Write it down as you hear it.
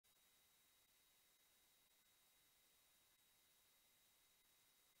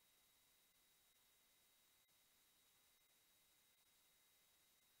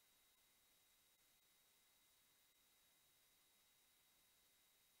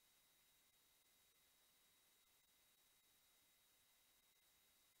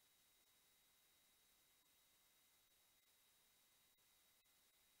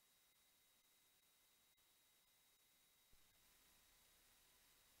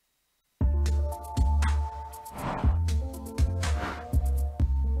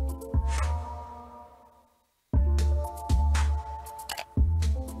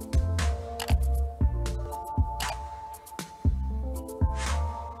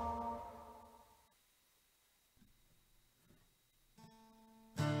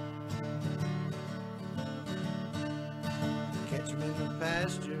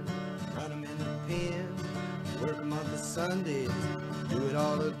pasture, run them in the pen, work them on the Sundays, do it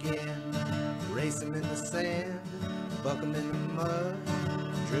all again. Race them in the sand, buck them in the mud,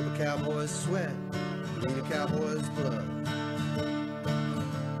 drip a cowboy's sweat, bleed a cowboy's blood.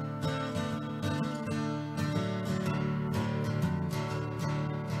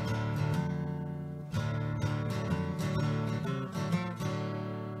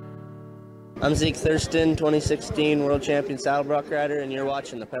 I'm Zeke Thurston, 2016 World Champion Saddlebrock Rider, and you're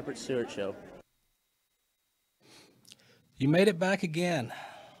watching the Pepper Stewart Show. You made it back again.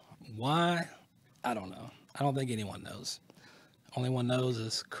 Why? I don't know. I don't think anyone knows. Only one knows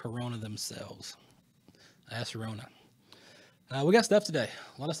is Corona themselves. That's Rona. We got stuff today.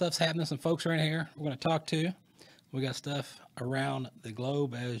 A lot of stuff's happening. Some folks are in here we're going to talk to. We got stuff around the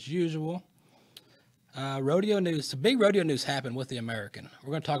globe as usual. Rodeo news. Some big rodeo news happened with the American.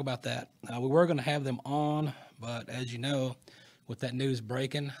 We're going to talk about that. We were going to have them on, but as you know, with that news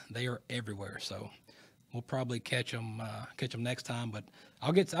breaking, they are everywhere. So we'll probably catch them next time. But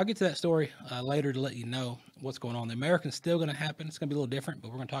I'll get to that story later to let you know what's going on. The American's still going to happen. It's going to be a little different,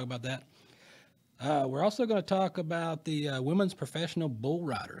 but we're going to talk about that. We're also going to talk about the women's professional bull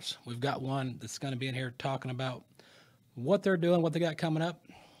riders. We've got one that's going to be in here talking about what they're doing, what they got coming up.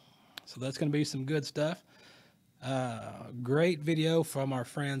 So that's going to be some good stuff. Great video from our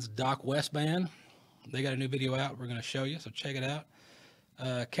friends Doc West Band. They got a new video out we're going to show you, so check it out.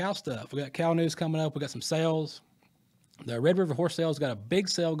 Cow stuff. We got cow news coming up. We got some sales. The Red River Horse Sale's got a big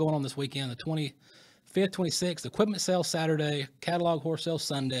sale going on this weekend, the 25th, 26th. Equipment sale Saturday, catalog horse sale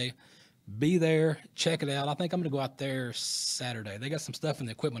Sunday. Be there. Check it out. I think I'm going to go out there Saturday. They got some stuff in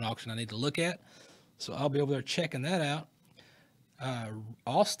the equipment auction I need to look at, so I'll be over there checking that out.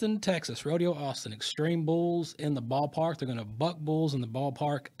 Austin, Texas, Rodeo Austin, Extreme Bulls in the ballpark. They're going to buck bulls in the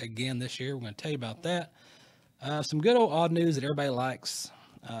ballpark again this year. We're going to tell you about that. Some good old odd news that everybody likes.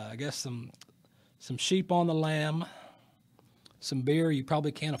 I guess some sheep on the lamb, some beer you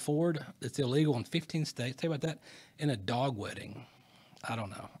probably can't afford. It's illegal in 15 states. Tell you about that. In a dog wedding. I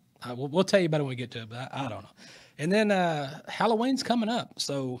don't know. We'll tell you about it when we get to it, but I don't know. And then Halloween's coming up.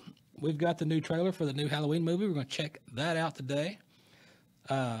 So we've got the new trailer for the new Halloween movie. We're going to check that out today.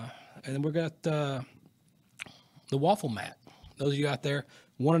 And then we've got the Wafflemat. Those of you out there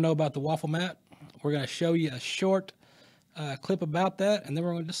want to know about the Wafflemat, we're going to show you a short clip about that, and then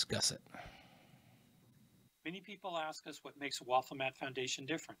we're going to discuss it. Many people ask us what makes a Wafflemat foundation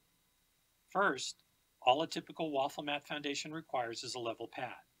different. First, all a typical Wafflemat foundation requires is a level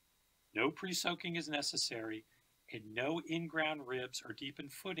pad. No pre-soaking is necessary, and no in-ground ribs or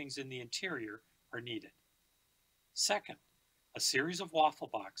deepened footings in the interior are needed. Second, a series of waffle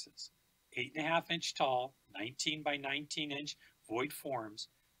boxes, 8.5-inch tall, 19 by 19-inch void forms,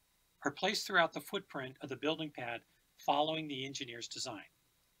 are placed throughout the footprint of the building pad following the engineer's design.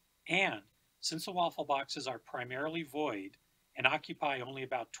 And since the waffle boxes are primarily void and occupy only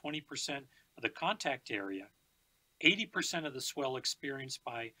about 20% of the contact area, 80% of the swell experienced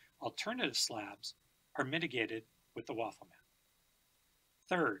by alternative slabs are mitigated with the Wafflemat.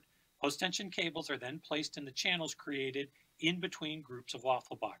 Third, post-tension cables are then placed in the channels created in between groups of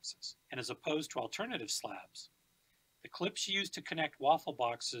waffle boxes. And as opposed to alternative slabs, the clips used to connect waffle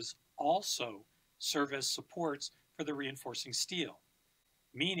boxes also serve as supports for the reinforcing steel,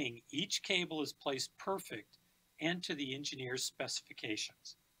 meaning each cable is placed perfect and to the engineer's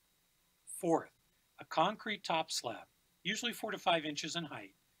specifications. Fourth, a concrete top slab, usually 4 to 5 inches in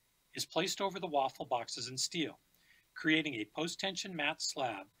height, is placed over the waffle boxes in steel, creating a post-tension mat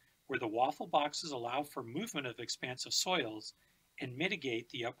slab where the waffle boxes allow for movement of expansive soils and mitigate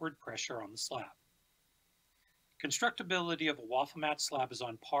the upward pressure on the slab. Constructability of a Wafflemat slab is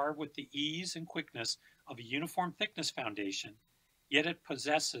on par with the ease and quickness of a uniform thickness foundation, yet it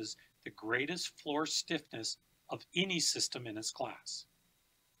possesses the greatest floor stiffness of any system in its class.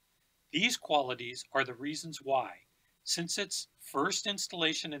 These qualities are the reasons why, since its first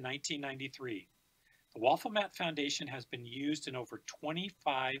installation in 1993, the Wafflemat foundation has been used in over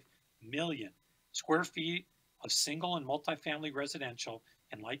 25 million square feet of single and multifamily residential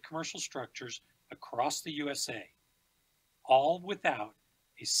and light commercial structures across the USA, all without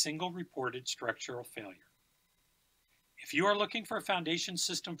a single reported structural failure. If you are looking for a foundation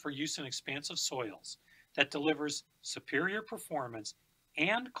system for use in expansive soils that delivers superior performance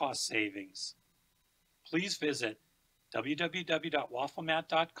and cost savings, please visit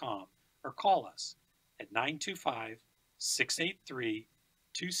www.wafflemat.com or call us at 925-683-2739.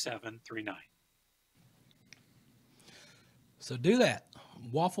 So do that.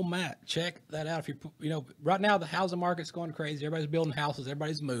 Wafflemat, check that out. If you right now the housing market's going crazy. Everybody's building houses.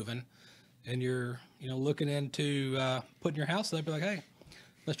 Everybody's moving, and you're looking into putting your house up. Be like, hey,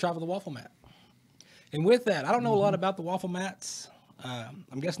 let's try with the Wafflemat. And with that, I don't know a lot about the Wafflemats.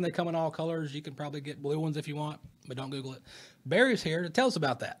 I'm guessing they come in all colors. You can probably get blue ones if you want, but don't Google it. Barry's here to tell us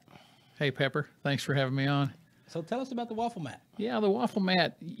about that. Hey, Pepper. Thanks for having me on. So tell us about the Wafflemat. Yeah, the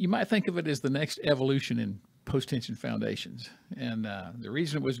Wafflemat, you might think of it as the next evolution in post-tension foundations. And the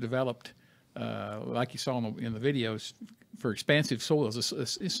reason it was developed, like you saw in the videos, for expansive soils.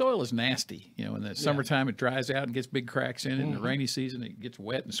 Soil is nasty. You know, in the summertime it dries out and gets big cracks in it. In the rainy season it gets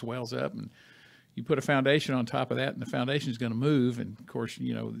wet and swells up. And you put a foundation on top of that, and the foundation is going to move. And of course,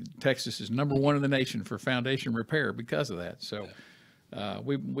 you know, Texas is #1 in the nation for foundation repair because of that. So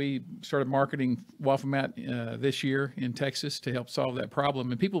we started marketing Wafflemat this year in Texas to help solve that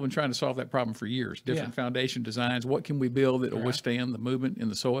problem. And people have been trying to solve that problem for years. Different foundation designs. What can we build that will withstand the movement in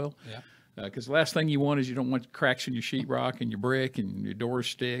the soil? Yeah. Because the last thing you want is you don't want cracks in your sheetrock and your brick and your doors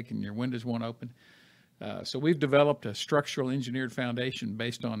stick and your windows won't open. So we've developed a structural engineered foundation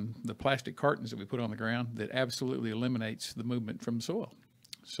based on the plastic cartons that we put on the ground that absolutely eliminates the movement from the soil.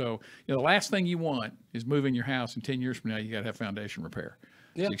 So, you know, the last thing you want is moving your house, and 10 years from now you got to have foundation repair.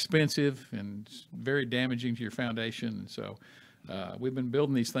 Yeah. It's expensive and it's very damaging to your foundation. And so we've been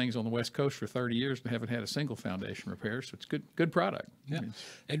building these things on the West Coast for 30 years and haven't had a single foundation repair. So it's good product. Yeah.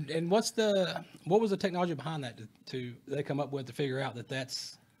 And what was the technology behind that to they come up with to figure out that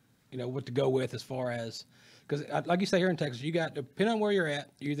that's, you know, what to go with as far as, because like you say here in Texas, you got, depending on where you're at,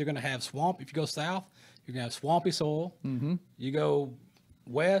 you're either going to have swamp. If you go south, you're going to have swampy soil. You go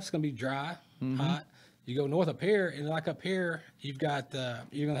west, it's going to be dry, hot. You go north up here, and like up here, you've got,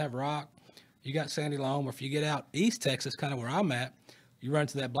 you're going to have rock. You got sandy loam. Or if you get out east Texas, kind of where I'm at, you run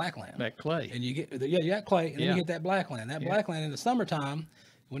into that black land. That clay. And you get, you got clay, and then you get that black land. That black land in the summertime,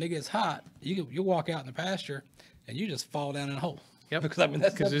 when it gets hot, you walk out in the pasture, and you just fall down in a hole. Yep. Because I mean,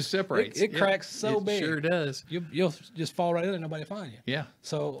 that's because it separates. It cracks so big. It sure does. You'll just fall right in there, and nobody find you. Yeah.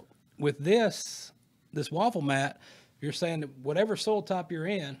 So with this Wafflemat, you're saying that whatever soil type you're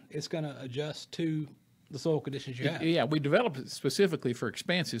in, it's going to adjust to the soil conditions you have. Yeah, we developed it specifically for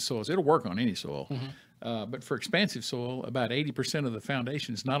expansive soils. It'll work on any soil. But for expansive soil, about 80% of the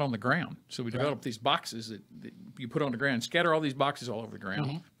foundation is not on the ground. So we developed these boxes that you put on the ground, scatter all these boxes all over the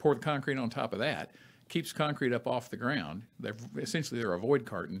ground, pour the concrete on top of that. Keeps concrete up off the ground. They're a void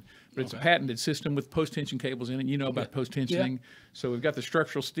carton, but it's a patented system with post-tension cables in it. You know about post-tensioning. So we've got the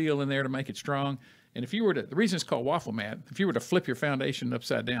structural steel in there to make it strong. And if you were to, the reason it's called Wafflemat, if you were to flip your foundation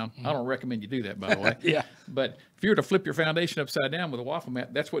upside down, I don't recommend you do that, by the way. But if you were to flip your foundation upside down with a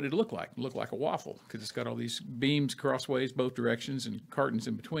Wafflemat, that's what it'd look like. It'd look like a waffle because it's got all these beams crossways, both directions, and cartons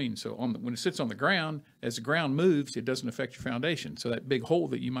in between. So when it sits on the ground, as the ground moves, it doesn't affect your foundation. So that big hole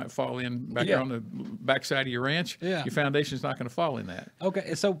that you might fall in back on the backside of your ranch, your foundation's not going to fall in that. Okay,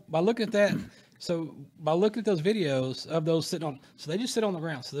 and so by looking at that, by looking at those videos of those sitting on, so they just sit on the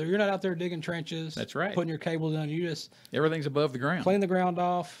ground. So you're not out there digging trenches. That's right. Putting your cables in. You just everything's above the ground. Clean the ground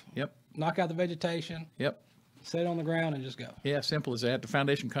off. Yep. Knock out the vegetation. Yep. Sit on the ground and just go. Yeah, simple as that. The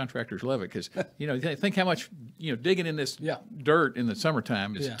foundation contractors love it because you know think how much digging in this dirt in the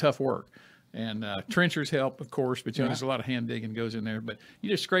summertime is tough work. And trenchers help, of course, but there's a lot of hand digging goes in there. But you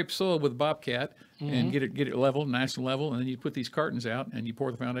just scrape soil with a bobcat and get it level, nice and level, and then you put these cartons out and you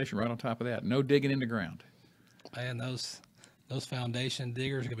pour the foundation right on top of that. No digging in the ground. Man, those foundation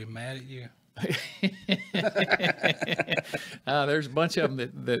diggers are gonna be mad at you. There's a bunch of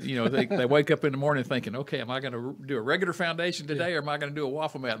them that they wake up in the morning thinking, okay, am I going to do a regular foundation today or am I going to do a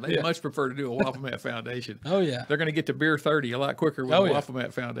Wafflemat? They much prefer to do a Wafflemat foundation. Oh yeah, they're going to get to beer 30 a lot quicker with a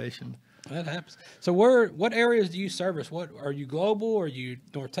Wafflemat foundation. That happens. So what areas do you service? What are you global? Are you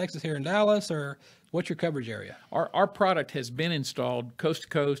North Texas here in Dallas, or what's your coverage area? Our product has been installed coast to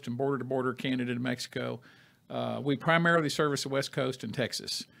coast and border to border, Canada to Mexico. We primarily service the West Coast and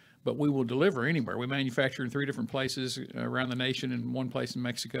Texas, but we will deliver anywhere. We manufacture in 3 different places around the nation and 1 place in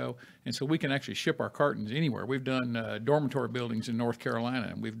Mexico. And so we can actually ship our cartons anywhere. We've done dormitory buildings in North Carolina,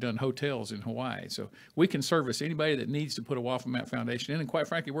 and we've done hotels in Hawaii. So we can service anybody that needs to put a Wafflemat foundation in. And quite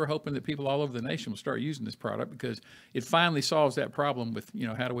frankly, we're hoping that people all over the nation will start using this product because it finally solves that problem with,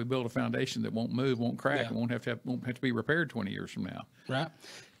 how do we build a foundation that won't move, won't crack, and won't have to be repaired 20 years from now. Right.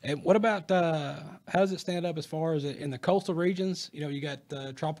 And what about how does it stand up as far as in the coastal regions? You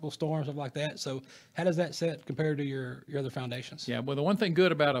got tropical storms, stuff like that. So how does that set compared to your other foundations? Yeah, well, the one thing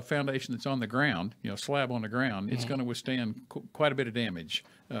good about a foundation that's on the ground, slab on the ground, it's going to withstand quite a bit of damage.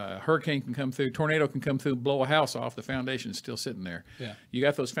 Hurricane can come through, tornado can come through, blow a house off. The foundation's still sitting there. Yeah. You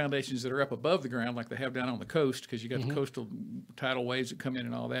got those foundations that are up above the ground, like they have down on the coast, because you got the coastal tidal waves that come in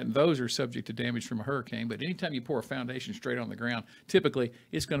and all that, and those are subject to damage from a hurricane. But anytime you pour a foundation straight on the ground, typically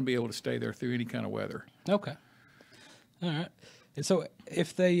it's going to be able to stay there through any kind of weather. Okay. All right. And so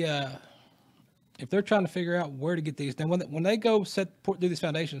if they're trying to figure out where to get these, then when they go do these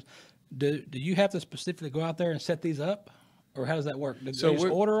foundations, do you have to specifically go out there and set these up, or how does that work? Do they just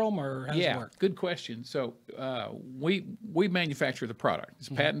order them, or how does it work? Good question. So we manufacture the product. It's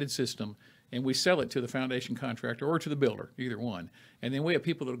a patented system, and we sell it to the foundation contractor or to the builder, either one. And then we have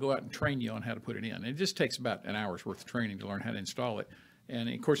people that will go out and train you on how to put it in. And it just takes about an hour's worth of training to learn how to install it. And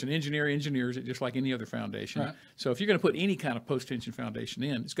of course, an engineer engineers it just like any other foundation. Right. So if you're going to put any kind of post-tension foundation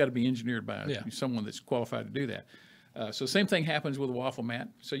in, it's got to be engineered by someone that's qualified to do that. So same thing happens with a Wafflemat.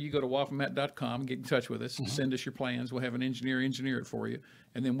 So you go to wafflemat.com, get in touch with us, send us your plans. We'll have an engineer it for you,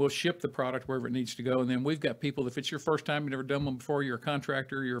 and then we'll ship the product wherever it needs to go. And then we've got people, if it's your first time, you've never done one before, you're a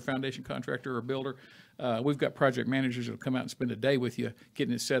contractor, you're a foundation contractor or a builder, we've got project managers that will come out and spend a day with you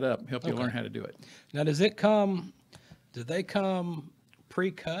getting it set up, help you learn how to do it. Now, do they come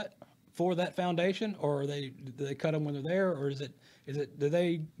pre-cut for that foundation, or do they cut them when they're there, or do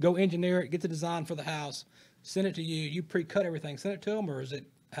they go engineer it, get the design for the house, send it to you, you pre-cut everything, send it to them, or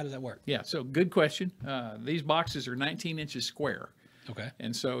how does that work? Yeah, so good question. These boxes are 19 inches square. Okay.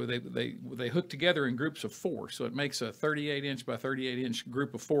 And so they hook together in groups of 4. So it makes a 38-inch by 38-inch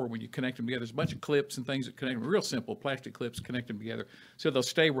group of 4 when you connect them together. There's a bunch of clips and things that connect them, real simple plastic clips connect them together so they'll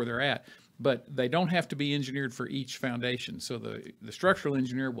stay where they're at. But they don't have to be engineered for each foundation. So the structural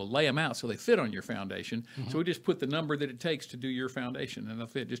engineer will lay them out so they fit on your foundation. So we just put the number that it takes to do your foundation, and they'll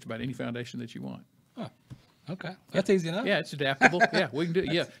fit just about any foundation that you want. Oh, okay. That's easy enough. Yeah, it's adaptable. Yeah, we can do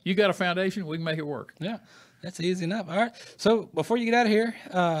it. Yeah, you got a foundation, we can make it work. Yeah, that's easy enough. All right. So before you get out of here,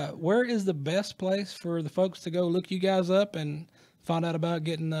 where is the best place for the folks to go look you guys up and find out about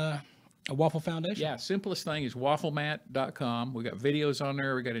getting a waffle foundation? Yeah, simplest thing is wafflemat.com. We got videos on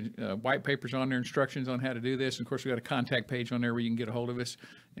there. We got white papers on there, instructions on how to do this. And of course, we got a contact page on there where you can get a hold of us.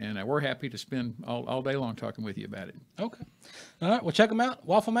 And we're happy to spend all day long talking with you about it. Okay. All right. Well, check them out.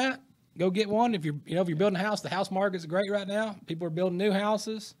 Wafflemat. Go get one. If you're building a house, the house market's great right now. People are building new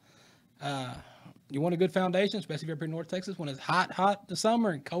houses. You want a good foundation, especially if you're up here in North Texas when it's hot in the summer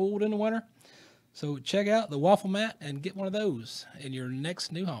and cold in the winter. So check out the Wafflemat and get one of those in your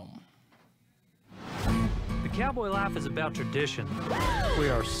next new home. The cowboy life is about tradition. We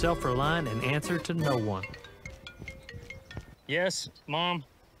are self-reliant and answer to no one. Yes, Mom.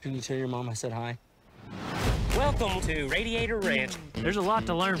 Can you tell your mom I said hi? Welcome to Radiator Ranch. There's a lot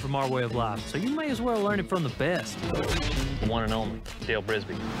to learn from our way of life, so you may as well learn it from the best. The one and only, Dale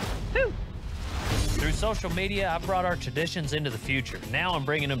Brisby. Woo! Through social media, I brought our traditions into the future. Now I'm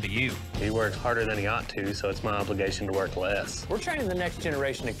bringing them to you. He works harder than he ought to, so it's my obligation to work less. We're training the next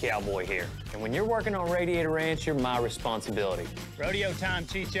generation of cowboy here. And when you're working on Radiator Ranch, you're my responsibility. Rodeo time,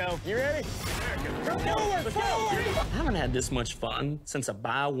 Chicho. You ready? Let's go! I haven't had this much fun since a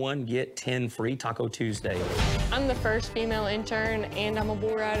buy one, get 10 free Taco Tuesday. I'm the first female intern, and I'm a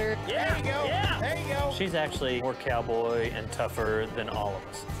bull rider. Yeah, there you go. Yeah, there you go. She's actually more cowboy and tougher than all of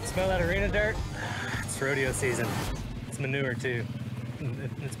us. Smell that arena dirt? It's rodeo season. It's manure, too.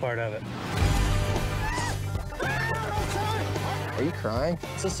 It's part of it. Are you crying?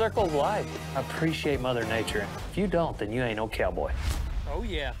 It's a circle of life. I appreciate Mother Nature. If you don't, then you ain't no cowboy. Oh,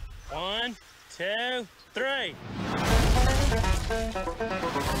 yeah. 1, 2, 3.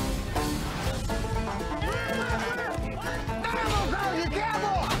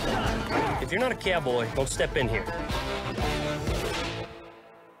 If you're not a cowboy, don't step in here.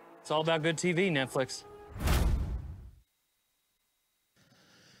 It's all about good TV, Netflix.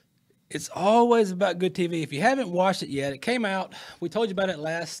 It's always about good TV. If you haven't watched it yet, it came out. We told you about it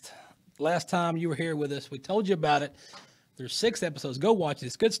last time you were here with us. We told you about it. There's 6 episodes. Go watch it.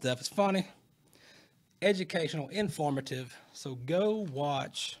 It's good stuff. It's funny, educational, informative. So go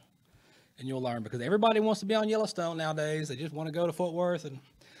watch, and you'll learn, because everybody wants to be on Yellowstone nowadays. They just want to go to Fort Worth and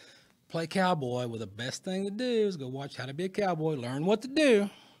play cowboy. Well, the best thing to do is go watch How to Be a Cowboy, learn what to do,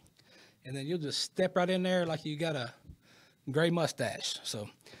 and then you'll just step right in there like you got a gray mustache. So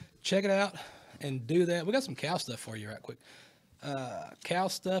check it out and do that. We got some cow stuff for you right quick. Cow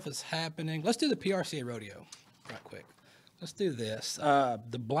stuff is happening. Let's do the PRCA rodeo right quick. Let's do this.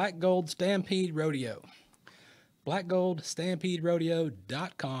 The Black Gold Stampede Rodeo.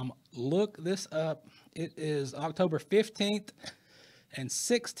 BlackGoldStampedeRodeo.com. Look this up. It is October 15th and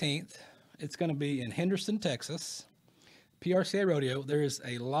 16th. It's going to be in Henderson, Texas. PRCA Rodeo. There's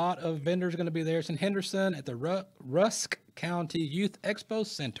a lot of vendors going to be there. It's in Henderson at the Rusk County Youth Expo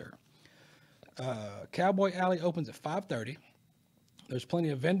Center. Cowboy Alley opens at 5:30. There's plenty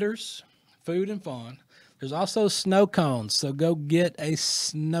of vendors, food, and fun. There's also snow cones, so go get a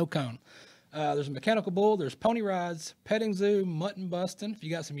snow cone. There's a mechanical bull. There's pony rides, petting zoo, mutton busting. If you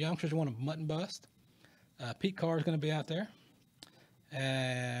got some youngsters who want to mutton bust, Pete Carr is going to be out there.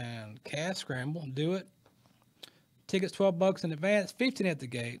 And Cash Scramble, do it. Tickets $12 in advance, $15 at the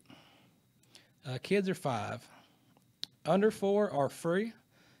gate. Kids are 5. Under 4 are free.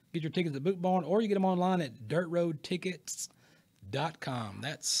 Get your tickets at Boot Barn, or you get them online at dirtroadtickets.com.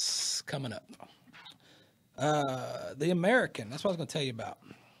 That's coming up. The American, that's what I was going to tell you about.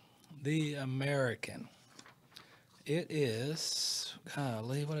 The American. It is,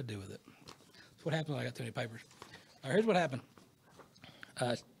 golly, what do I do with it? That's what happens when I got too many papers. All right, here's what happened.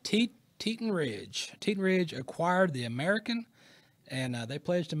 Teton Ridge acquired the American, and they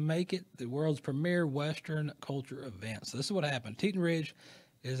pledged to make it the world's premier Western culture event. So this is what happened. Teton Ridge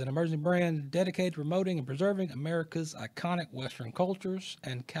is an emerging brand dedicated to promoting and preserving America's iconic Western cultures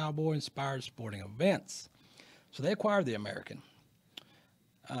and cowboy-inspired sporting events. So they acquired the American.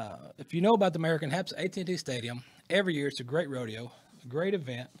 If you know about the American, it happens at AT&T Stadium every year. It's a great rodeo, a great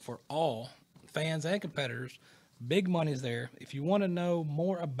event for all fans and competitors. Big money's there. If you want to know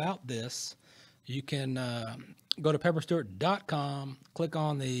more about this, you can go to pepperstewart.com, click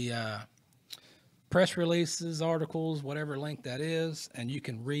on the press releases, articles, whatever link that is, and you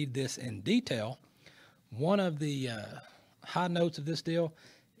can read this in detail. One of the high notes of this deal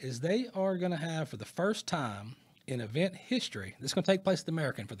is they are going to have, for the first time in event history, this is going to take place at the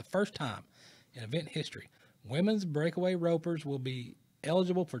American for the first time in event history, women's breakaway ropers will be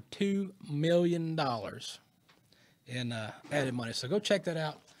eligible for $2 million in added money. So go check that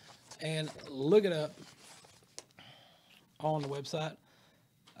out and look it up on the website.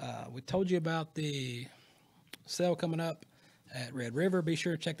 We told you about the sale coming up at Red River. Be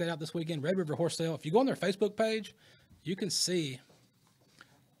sure to check that out this weekend. Red River Horse Sale. If you go on their Facebook page, you can see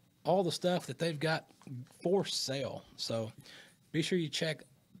all the stuff that they've got for sale. So be sure you check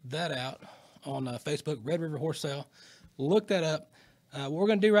that out on Facebook, Red River Horse Sale. Look that up. What we're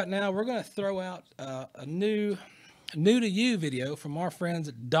going to do right now, we're going to throw out a new to you video from our friends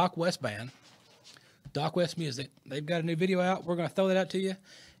at Doc West Band, Doc West Music. They've got a new video out. We're going to throw that out to you.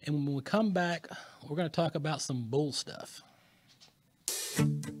 And when we come back, we're going to talk about some bull stuff.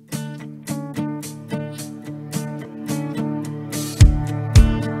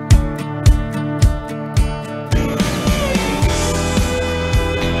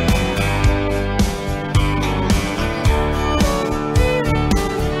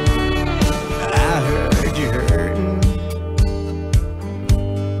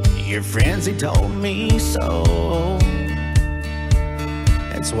 Friends, he told me so.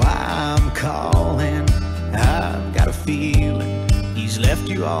 That's why I'm calling. I've got a feeling he's left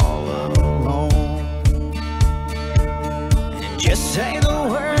you all alone. And just say the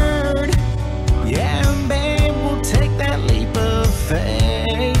word, yeah, babe, we'll take that leap of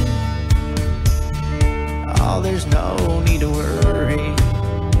faith. Oh, there's no need to worry.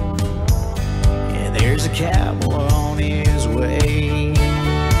 Yeah, there's a cowboy on his way.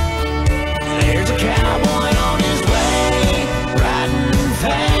 There's a cowboy on his way, riding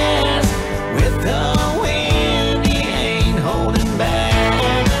fast with the wind. He ain't holding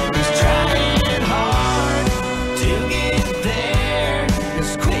back. He's trying hard to get there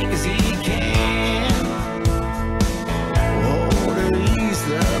as quick as he can. Oh, to ease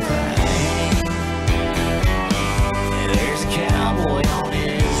the pain.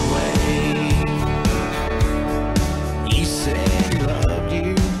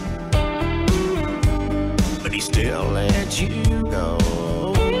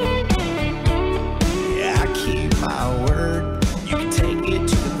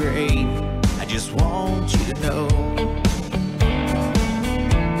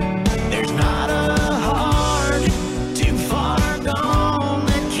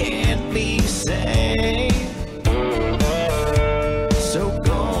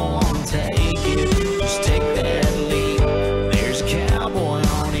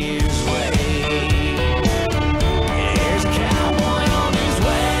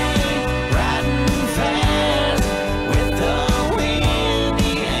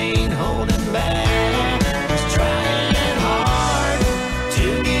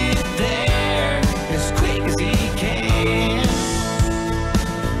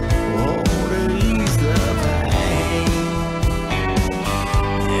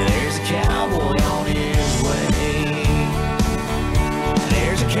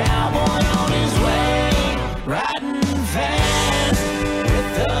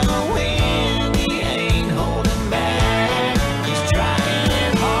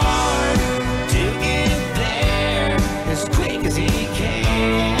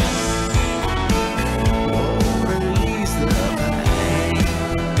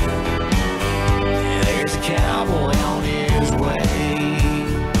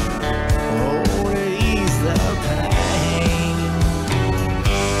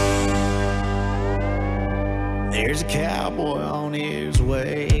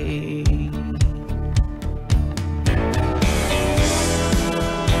 day.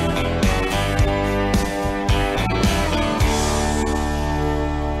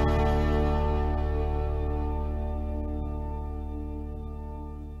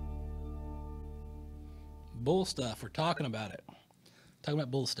 Bull stuff. We're talking about it. Talking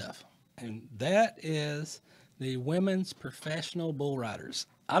about bull stuff. And that is the women's professional bull riders.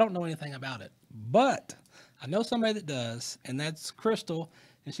 I don't know anything about it, but I know somebody that does, and that's Kristyl,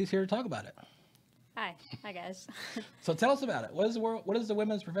 and she's here to talk about it. Hi guys. So tell us about it. What is the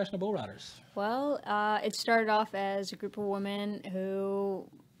women's professional bull riders? Well, it started off as a group of women who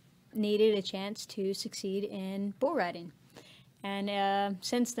needed a chance to succeed in bull riding. And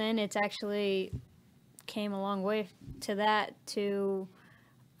since then, it's actually came a long way to that, to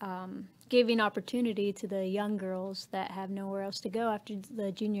giving opportunity to the young girls that have nowhere else to go after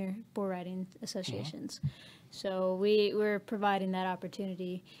the junior bull riding associations. Mm-hmm. So we're providing that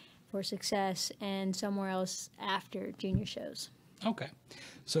opportunity for success and somewhere else after junior shows. Okay.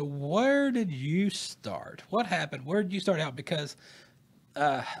 So where did you start? What happened? Where did you start out? Because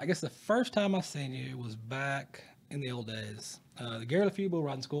I guess the first time I seen you was back in the old days, the Gary LaFew Bull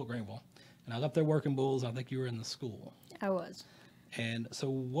Riding School at Greenville. And I was up there working bulls. I think you were in the school. I was. And so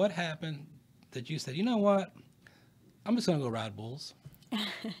what happened that you said, you know what, I'm just going to go ride bulls?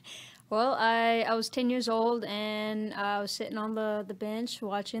 Well, I was 10 years old, and I was sitting on the bench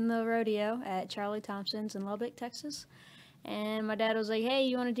watching the rodeo at Charlie Thompson's in Lubbock, Texas. And my dad was like, hey,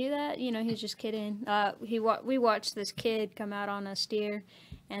 you want to do that? You know, he was just kidding. We watched this kid come out on a steer.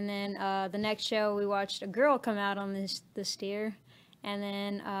 And then the next show, we watched a girl come out on the steer. And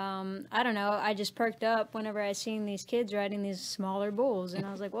then, I don't know, I just perked up whenever I seen these kids riding these smaller bulls. And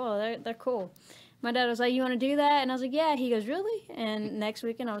I was like, whoa, they're cool. My dad was like, you want to do that? And I was like, yeah. He goes, really? And next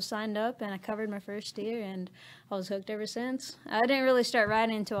weekend I was signed up, and I covered my first steer, and I was hooked ever since. I didn't really start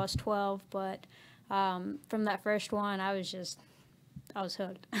riding until I was 12, but from that first one, I was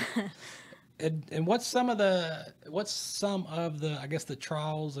hooked. And what's some of the I guess the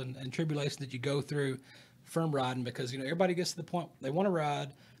trials and tribulations that you go through from riding? Because, you know, everybody gets to the point they want to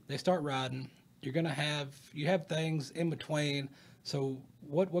ride, they start riding. You have things in between. So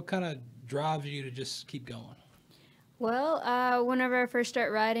what kind of drives you to just keep going? Well, whenever I first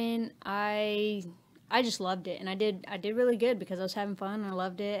started riding, I just loved it, and I did really good because I was having fun and I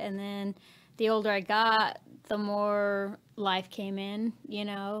loved it. And then the older I got, the more life came in, you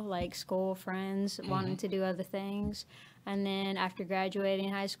know, like school, friends, wanting to do other things. And then after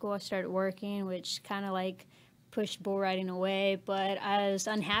graduating high school, I started working, which kind of like pushed bull riding away, but I was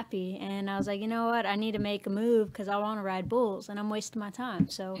unhappy, and I was like, you know what, I need to make a move because I want to ride bulls and I'm wasting my time.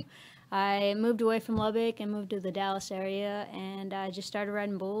 So I moved away from Lubbock and moved to the Dallas area, and I just started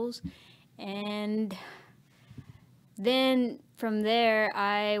riding bulls. And then from there,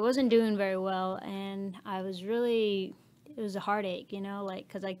 I wasn't doing very well, and it was a heartache, you know, like,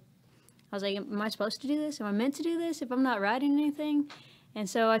 because I was like, am I supposed to do this? Am I meant to do this if I'm not riding anything? And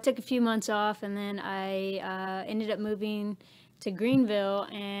so I took a few months off, and then I ended up moving to Greenville,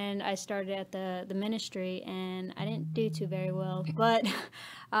 and I started at the ministry, and I didn't do too very well. But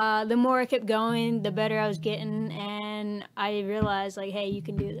the more I kept going, the better I was getting, and I realized, like, hey, you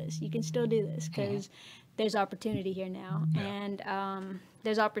can do this. You can still do this because there's opportunity here now, and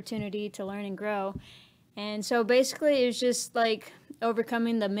there's opportunity to learn and grow. And so basically it was just like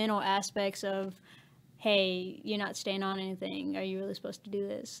overcoming the mental aspects of, hey, you're not staying on anything. Are you really supposed to do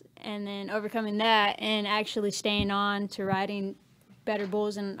this? And then overcoming that and actually staying on to riding better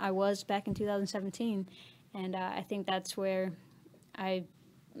bulls than I was back in 2017. And I think that's where I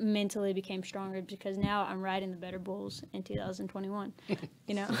mentally became stronger, because now I'm riding the better bulls in 2021,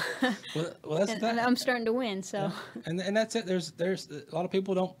 you know. well, that's and I'm starting to win, so. Yeah. And that's it. There's a lot of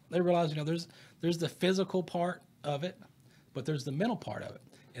people they realize, you know, there's the physical part of it, but there's the mental part of it.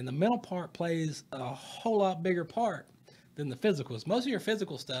 And the mental part plays a whole lot bigger part than the physicals. Most of your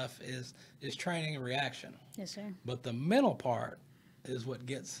physical stuff is training and reaction. Yes, sir. But the mental part is what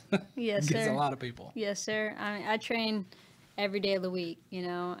gets yes, gets sir. a lot of people. Yes, sir. I mean, I train every day of the week, you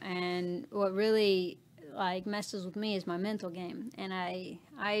know, and what really like messes with me is my mental game. And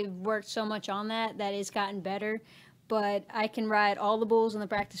I worked so much on that it's gotten better. But I can ride all the bulls in the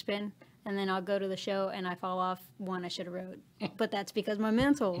practice pen, and then I'll go to the show and I fall off one I should have rode. But that's because my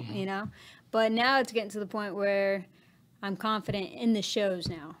mental, you know. But now it's getting to the point where I'm confident in the shows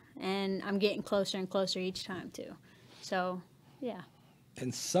now, and I'm getting closer and closer each time too. So, yeah.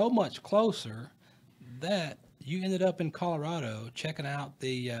 And so much closer that you ended up in Colorado checking out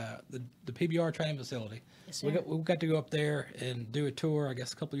the PBR training facility. Yes, sir. We got to go up there and do a tour, I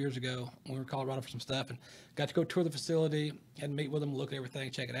guess, a couple of years ago. We were in Colorado for some stuff and got to go tour the facility and meet with them, look at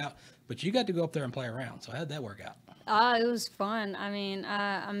everything, check it out. But you got to go up there and play around. So how did that work out? It was fun. I mean,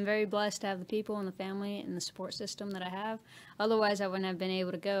 I'm very blessed to have the people and the family and the support system that I have. Otherwise, I wouldn't have been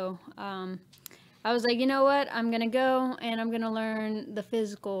able to go. I was like, you know what? I'm going to go and I'm going to learn the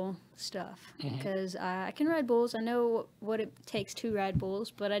physical stuff because I can ride bulls. I know what it takes to ride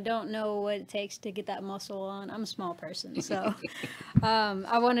bulls, but I don't know what it takes to get that muscle on. I'm a small person, so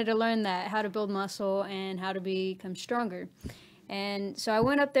I wanted to learn that, how to build muscle and how to become stronger. And so I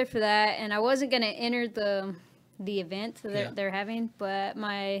went up there for that, and I wasn't going to enter the event that they're having, but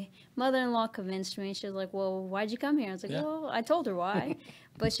my mother-in-law convinced me. She was like, well, why'd you come here? I was like, well, I told her why.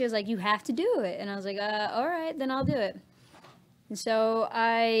 But she was like, you have to do it. And I was like, all right, then I'll do it. And so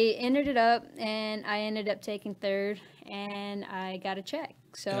I entered it up, and I ended up taking third, and I got a check.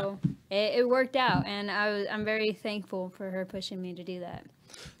 So it worked out, and I'm very thankful for her pushing me to do that.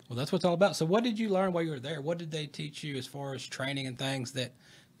 Well, that's what it's all about. So what did you learn while you were there? What did they teach you as far as training and things that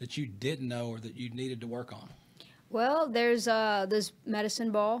you didn't know or that you needed to work on? Well, there's this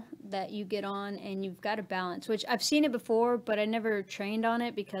medicine ball that you get on, and you've got to balance, which I've seen it before, but I never trained on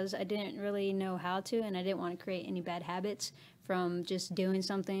it because I didn't really know how to, and I didn't want to create any bad habits from just doing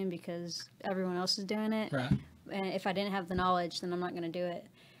something because everyone else is doing it. Right. And if I didn't have the knowledge, then I'm not going to do it.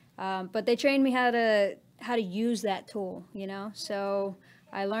 But they trained me how to use that tool, you know. So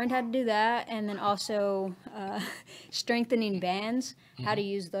I learned how to do that, and then also strengthening bands, how to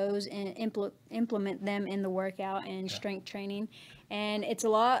use those and implement them in the workout and strength training. And it's a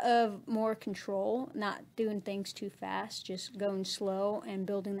lot of more control, not doing things too fast, just going slow and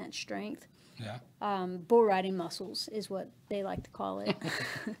building that strength. Yeah. Bull riding muscles is what they like to call it.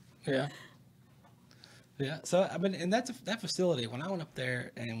 Yeah. Yeah. So, I mean, and that facility, when I went up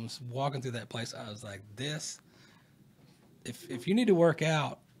there and was walking through that place, I was like, if you need to work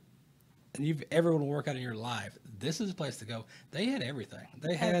out and you've ever want to work out in your life, this is the place to go. They had everything.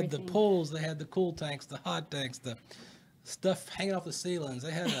 They had the pools, they had the cool tanks, the hot tanks, the stuff hanging off the ceilings.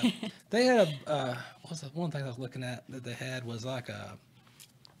 They had what's the one thing I was looking at that they had was like an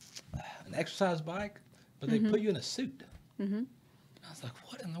exercise bike, but they put you in a suit. I was like,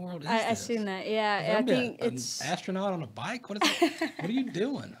 what in the world is this? I've seen that, yeah. I think it's an astronaut on a bike? What is it? What are you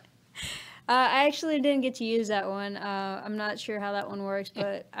doing? I actually didn't get to use that one. I'm not sure how that one works,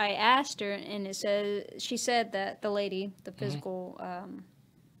 but I asked her, and she said that the lady, the physical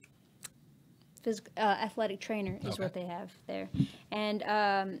athletic trainer is what they have there.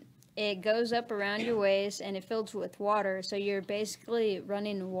 And it goes up around your waist, and it fills with water, so you're basically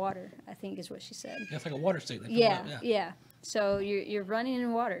running in water, I think is what she said. Yeah, it's like a water suit. Yeah. So you're running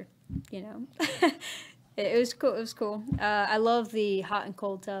in water, you know. It was cool. It was cool. I love the hot and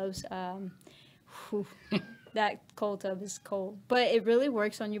cold tubs. That cold tub is cold, but it really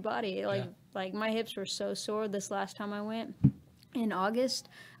works on your body. Like my hips were so sore this last time I went in August.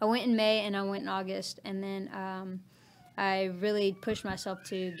 I went in May and I went in August, and then I really pushed myself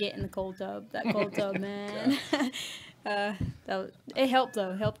to get in the cold tub. That cold tub, man. It helped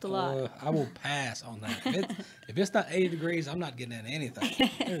though. Helped a lot. I will pass on that. If it's not 80 degrees, I'm not getting in anything.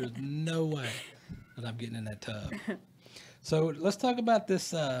 There's no way that I'm getting in that tub. So let's talk about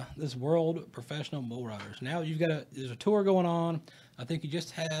this World Professional Bull Riders. Now there's a tour going on. I think you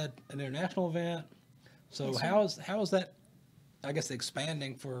just had an international event. So yes, how is that, I guess,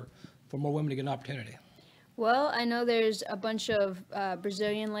 expanding for more women to get an opportunity? Well, I know there's a bunch of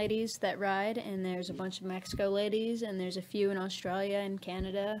Brazilian ladies that ride, and there's a bunch of Mexico ladies, and there's a few in Australia and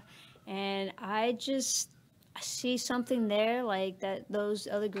Canada. And I see something there like that those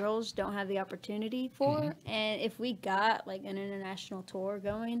other girls don't have the opportunity for. And if we got like an international tour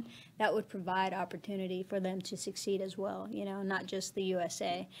going, that would provide opportunity for them to succeed as well, you know, not just the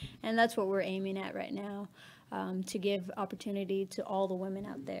USA. And that's what we're aiming at right now, to give opportunity to all the women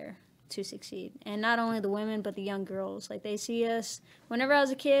out there to succeed. And not only the women, but the young girls. Like, they see us. Whenever I was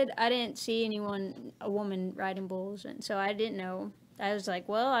a kid, I didn't see a woman riding bulls, and so I didn't know. I was like,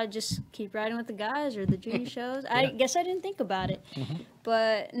 well, I just keep riding with the guys or the junior shows. I guess I didn't think about it.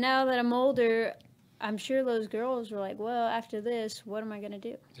 But now that I'm older, I'm sure those girls were like, well, after this, what am I going to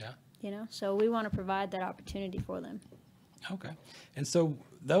do? Yeah. You know, so we want to provide that opportunity for them. Okay. And so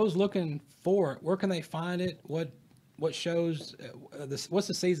those looking for it, where can they find it? What shows, what's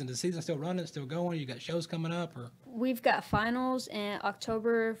the season? Is the season still running, still going? You got shows coming up? Or we've got finals in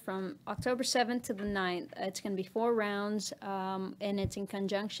October, from October 7th to the 9th. It's going to be 4 rounds, and it's in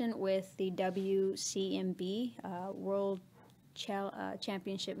conjunction with the WCMB, World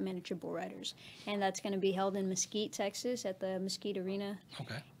Championship Miniature Bull Riders, and that's going to be held in Mesquite, Texas, at the Mesquite Arena.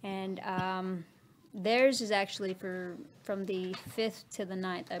 Okay. And theirs is actually from the 5th to the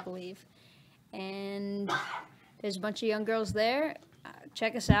 9th, I believe. And there's a bunch of young girls there.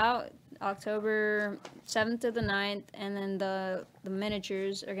 Check us out, October 7th to the 9th, and then the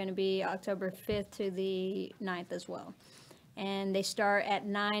miniatures are going to be October 5th to the 9th as well. And they start at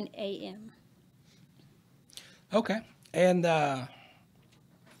 9 a.m. Okay. And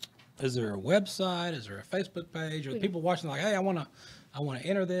is there a website? Is there a Facebook page? Or people watching like, hey, I want to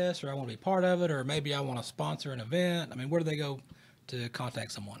enter this, or I want to be part of it, or maybe I want to sponsor an event? I mean, where do they go to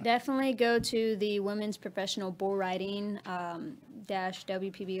contact someone? Definitely go to the Women's Professional Bull Riding dash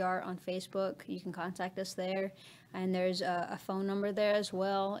WPBR on Facebook. You can contact us there, and there's a phone number there as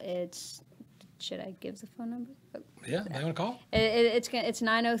well. Should I give the phone number? Yeah, they want to call? It's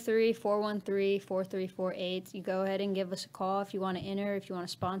 903-413-4348. You go ahead and give us a call if you want to enter, if you want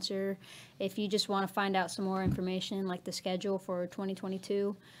to sponsor, if you just want to find out some more information, like the schedule for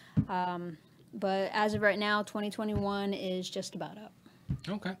 2022. But as of right now, 2021 is just about up.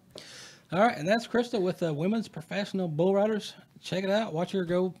 Okay. All right, and that's Kristyl with the Women's Professional Bull Riders. Check it out. Watch her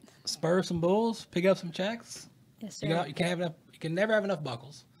go spur some bulls, pick up some checks. Yes, sir. You can never have enough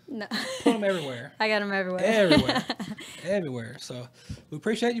buckles. No. Put them everywhere. I got them everywhere. Everywhere. Everywhere. So we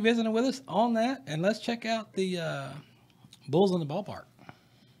appreciate you visiting with us on that, and let's check out the bulls in the ballpark.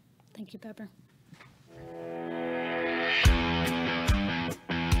 Thank you, Pepper.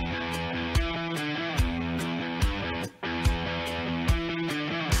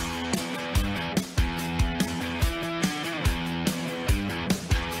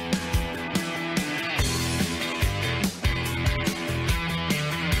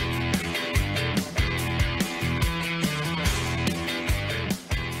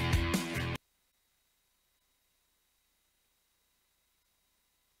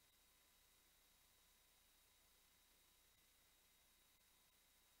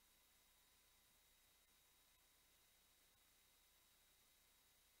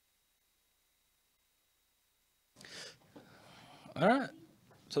 All right.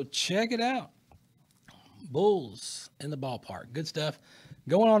 So check it out. Bulls in the ballpark. Good stuff.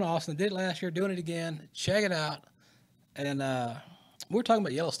 Going on in Austin. Did it last year. Doing it again. Check it out. And we were talking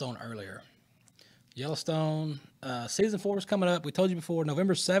about Yellowstone earlier. Yellowstone. Season 4 is coming up. We told you before,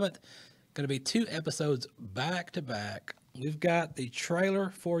 November 7th. Going to be 2 episodes back to back. We've got the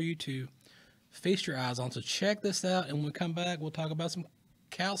trailer for you to feast your eyes on. So check this out. And when we come back, we'll talk about some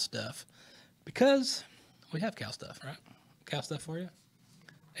cow stuff. Because we have cow stuff, right? Cow stuff for you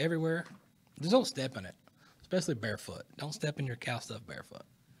everywhere. Just don't step in it, especially barefoot. Don't step in your cow stuff barefoot.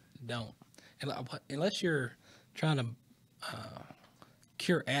 Don't, unless you're trying to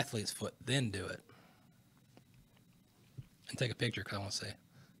cure athlete's foot. Then do it and take a picture, because I want to see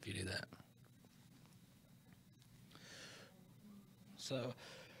if you do that. So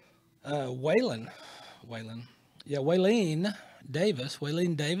Waylene Davis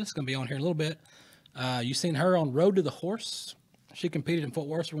gonna be on here in a little bit. You've seen her on Road to the Horse. She competed in Fort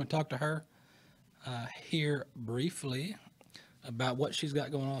Worth, so we're going to talk to her here briefly about what she's got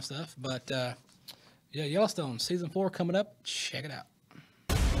going on and stuff. But, yeah, Yellowstone, Season 4 coming up. Check it out.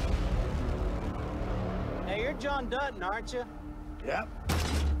 Hey, you're John Dutton, aren't you? Yep.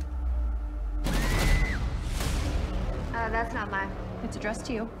 That's not mine. It's addressed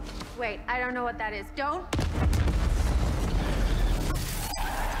to you. Wait, I don't know what that is. Don't.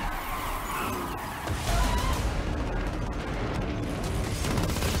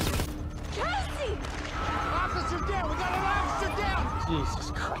 Officer down! We got an officer down!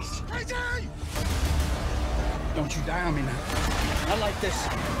 Jesus Christ. Crazy! Don't you die on me now. I like this.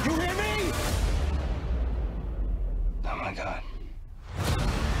 You hear me? Oh my God.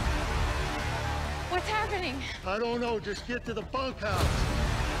 What's happening? I don't know. Just get to the bunkhouse.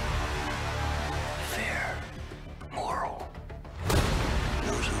 Fair. Moral.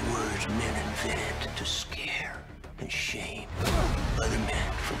 Those are words men invented to scare and shame other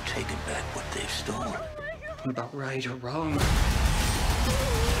men from taking back what they've stolen. About right or wrong.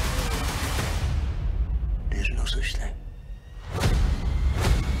 There's no such thing.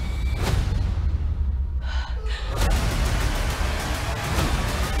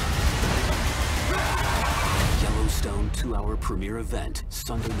 Yellowstone 2-hour premiere event,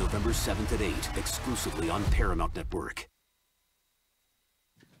 Sunday, November 7th at 8, exclusively on Paramount Network.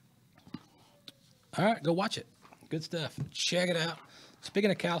 All right, go watch it. Good stuff. Check it out.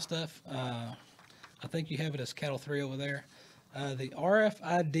 Speaking of cow stuff, I think you have it as Cattle 3 over there. The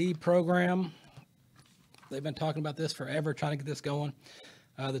RFID program, they've been talking about this forever, trying to get this going.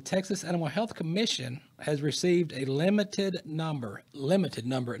 The Texas Animal Health Commission has received a limited number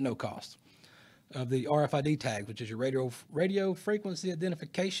at no cost of the RFID tags, which is your radio frequency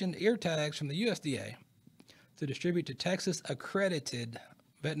identification ear tags from the USDA, to distribute to Texas accredited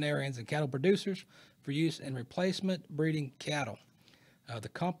veterinarians and cattle producers for use in replacement breeding cattle. The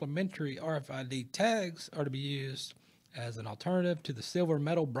complimentary RFID tags are to be used as an alternative to the silver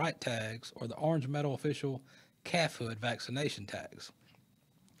metal bright tags or the orange metal official calf hood vaccination tags.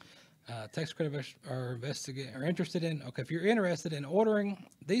 Texas creditors are interested in, if you're interested in ordering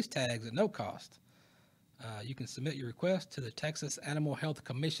these tags at no cost, you can submit your request to the Texas Animal Health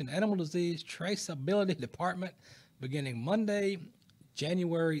Commission Animal Disease Traceability Department beginning Monday,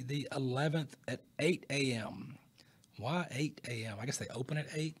 January the 11th at 8 a.m. Why 8 a.m.? I guess they open at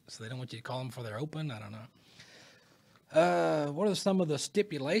 8, so they don't want you to call them before they're open. I don't know. What are some of the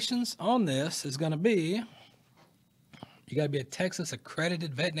stipulations on this is going to be, you got to be a Texas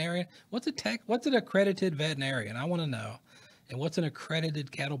accredited veterinarian. What's an accredited veterinarian? I want to know. And what's an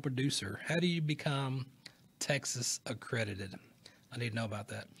accredited cattle producer? How do you become Texas accredited? I need to know about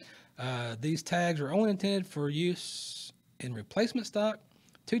that. These tags are only intended for use in replacement stock.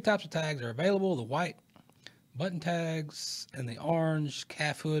 2 types of tags are available: the white button tags and the orange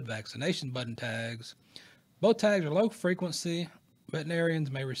calf hood vaccination button tags. Both tags are low frequency. Veterinarians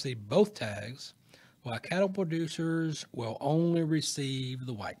may receive both tags, while cattle producers will only receive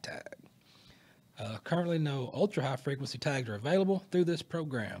the white tag. Currently, no ultra high frequency tags are available through this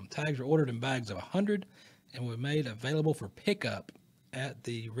program. Tags are ordered in bags of 100 and will be made available for pickup at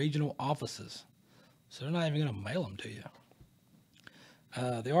the regional offices. So they're not even going to mail them to you.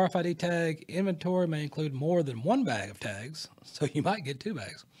 The RFID tag inventory may include more than 1 bag of tags, so you might get 2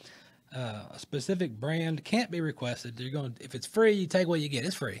 bags. A specific brand can't be requested. If it's free, you take what you get.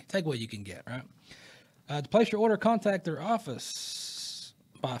 It's free. Take what you can get, right? To place your order, contact their office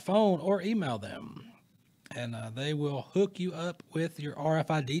by phone or email them, and they will hook you up with your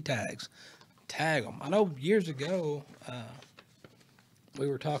RFID tags. Tag them. I know years ago we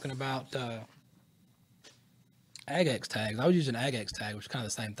were talking about AgX tags. I was using AgX tag, which is kind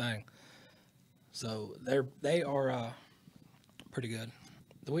of the same thing. So they are pretty good.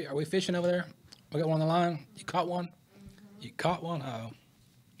 Are we fishing over there? We got one on the line. You caught one? You caught one? Oh,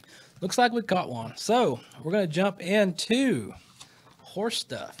 looks like we caught one. So we're going to jump into horse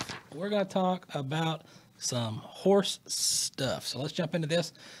stuff. We're going to talk about some horse stuff. So let's jump into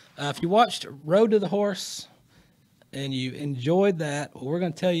this. If you watched Road to the Horse and you enjoyed that, we're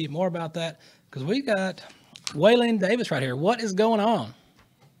going to tell you more about that because we got WPBR Davis right here. What is going on?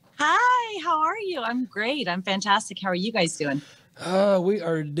 Hi, how are you? I'm great. I'm fantastic. How are you guys doing? We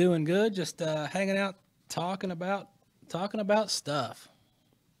are doing good. Just hanging out, talking about stuff.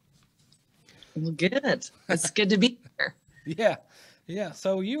 Well, good. It's good to be here. Yeah.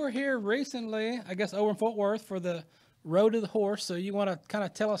 So you were here recently, I guess, over in Fort Worth for the Road to the Horse. So you want to kind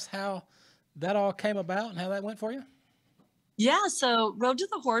of tell us how that all came about and how that went for you? Yeah. So Road to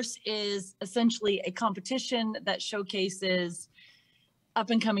the Horse is essentially a competition that showcases up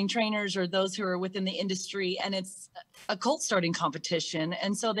and coming trainers or those who are within the industry, and it's a colt starting competition.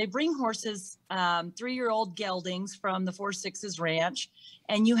 And so they bring horses, 3-year-old geldings from the 4-6s ranch,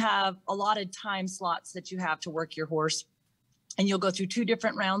 and you have allotted time slots that you have to work your horse, and you'll go through 2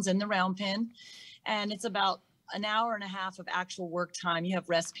 different rounds in the round pen, and it's about an hour and a half of actual work time. You have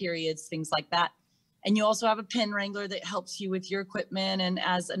rest periods, things like that. And you also have a pen wrangler that helps you with your equipment and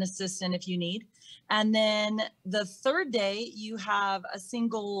as an assistant if you need. And then the 3rd day, you have a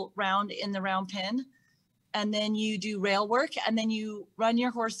single round in the round pen. And then you do rail work. And then you run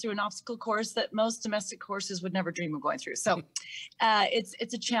your horse through an obstacle course that most domestic horses would never dream of going through. So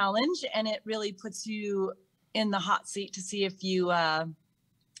it's a challenge, and it really puts you in the hot seat to see if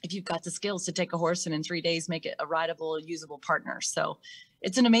you've got the skills to take a horse and in 3 days make it a rideable, usable partner. So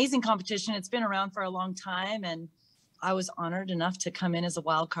it's an amazing competition. It's been around for a long time, and I was honored enough to come in as a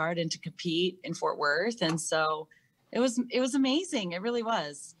wild card and to compete in Fort Worth. And so it was amazing. It really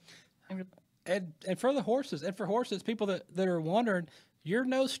was. And for the horses, people that are wondering, you're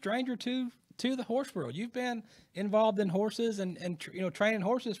no stranger to the horse world. You've been involved in horses and training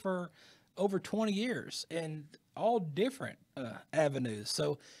horses for over 20 years in all different avenues.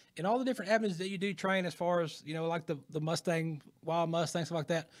 So in all the different avenues that you do train, as far as, like the Mustang, wild Mustang, stuff like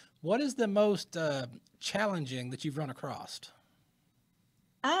that, what is the most challenging that you've run across?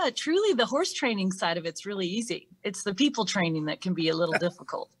 Truly the horse training side of it's really easy. It's the people training that can be a little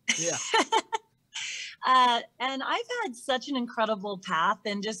difficult. Yeah. And I've had such an incredible path,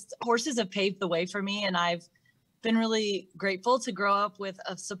 and just horses have paved the way for me. And I've been really grateful to grow up with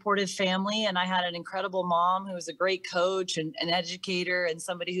a supportive family. And I had an incredible mom who was a great coach and an educator and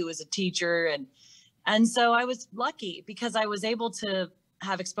somebody who was a teacher. And so I was lucky because I was able to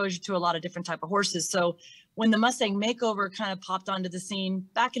have exposure to a lot of different type of horses. So when the Mustang makeover kind of popped onto the scene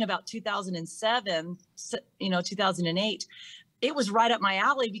back in about 2007, 2008, it was right up my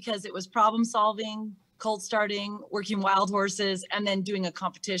alley because it was problem solving, colt starting, working wild horses, and then doing a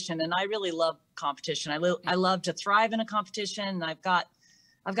competition. And I really love competition. I love to thrive in a competition. And I've got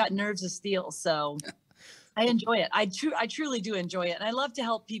nerves of steel. So I enjoy it. I truly do enjoy it. And I love to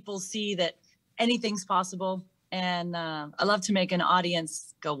help people see that anything's possible. And I love to make an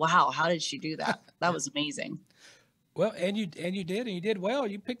audience go, wow, how did she do that? That was amazing. Well, and you did well.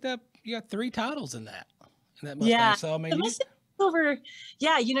 You got 3 titles in that Mustang. Yeah. So I mean,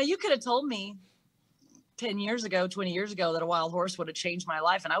 you could have told me 10 years ago, 20 years ago that a wild horse would have changed my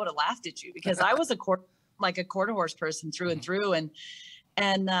life, and I would have laughed at you because I was a quarter horse person through and through. And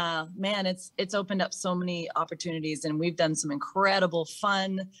man, it's opened up so many opportunities, and we've done some incredible,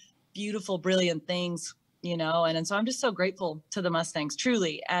 fun, beautiful, brilliant things, and so I'm just so grateful to the Mustangs,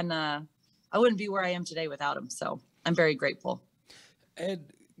 truly. And I wouldn't be where I am today without them. So I'm very grateful. And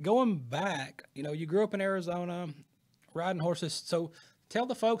going back, you grew up in Arizona riding horses. So tell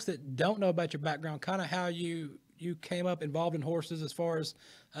the folks that don't know about your background, kind of how you came up involved in horses as far as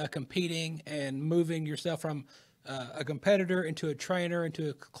competing and moving yourself from a competitor into a trainer, into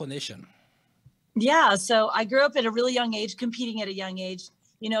a clinician. Yeah. So I grew up at a really young age, competing at a young age,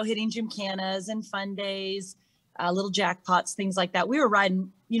 hitting gymkhanas and fun days, little jackpots, things like that. We were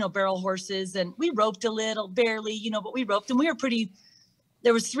riding, barrel horses, and we roped a little, barely, but we roped, and we were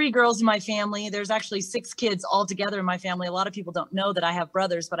there was 3 girls in my family. There's actually 6 kids all together in my family. A lot of people don't know that I have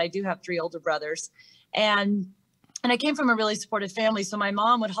brothers, but I do have 3 older brothers. And I came from a really supportive family. So my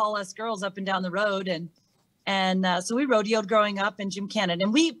mom would haul us girls up and down the road. And so we rodeoed growing up in gymkhana.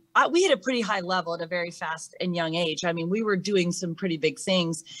 And we hit a pretty high level at a very fast and young age. I mean, we were doing some pretty big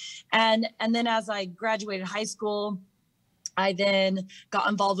things. And then as I graduated high school, I then got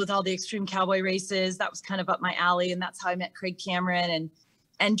involved with all the extreme cowboy races. That was kind of up my alley. And that's how I met Craig Cameron.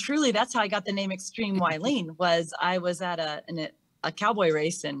 And truly, that's how I got the name ExtremeWylene. I was at a cowboy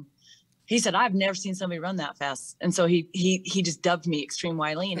race, and he said, I've never seen somebody run that fast. And so he just dubbed me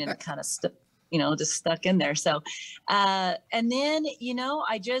ExtremeWylene, and it kind of just stuck in there. So, and then,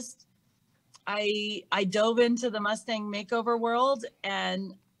 I dove into the Mustang makeover world,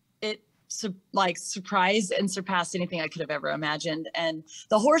 and it surprised and surpassed anything I could have ever imagined. And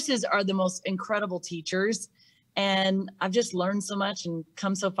the horses are the most incredible teachers. And I've just learned so much and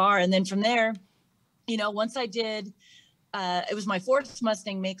come so far. And then from there, once I did, it was my 4th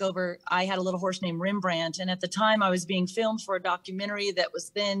Mustang makeover. I had a little horse named Rembrandt. And at the time I was being filmed for a documentary that was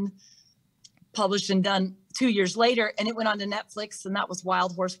then published and done 2 years later. And it went on to Netflix, and that was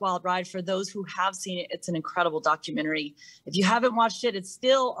Wild Horse, Wild Ride. For those who have seen it, it's an incredible documentary. If you haven't watched it, it's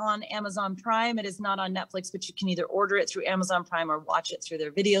still on Amazon Prime. It is not on Netflix, but you can either order it through Amazon Prime or watch it through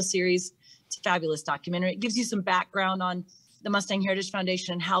their video series. It's a fabulous documentary. It gives you some background on the Mustang Heritage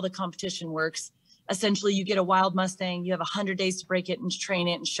Foundation and how the competition works. Essentially, you get a wild Mustang, you have 100 days to break it and train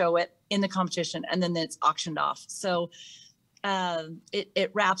it and show it in the competition, and then it's auctioned off. So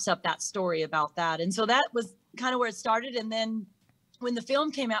it wraps up that story about that. And so that was kind of where it started. And then when the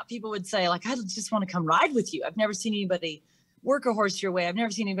film came out, people would say, I just want to come ride with you. I've never seen anybody work a horse your way. I've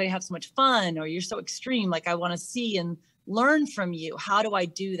never seen anybody have so much fun, or you're so extreme. I want to see and learn from you. How do I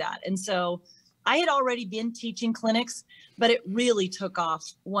do that? And so I had already been teaching clinics, but it really took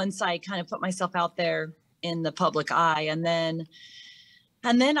off once I kind of put myself out there in the public eye. And then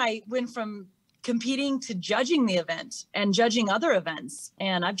I went from competing to judging the event and judging other events.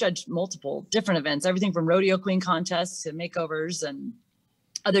 And I've judged multiple different events, everything from rodeo queen contests to makeovers and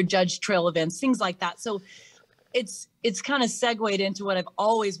other judge trail events, things like that. So it's kind of segued into what I've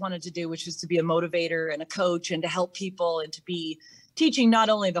always wanted to do, which is to be a motivator and a coach and to help people and to be teaching not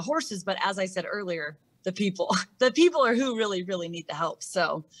only the horses, but as I said earlier, the people. The people are who really, really need the help.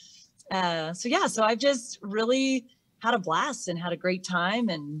 So I've just really had a blast and had a great time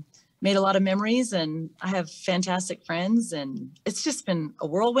and made a lot of memories, and I have fantastic friends, and it's just been a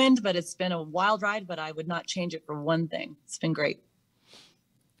whirlwind, but it's been a wild ride, but I would not change it for one thing. It's been great.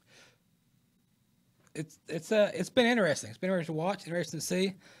 It's been interesting. It's been interesting to watch, interesting to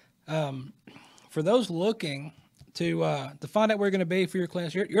see. For those looking to find out where you're going to be for your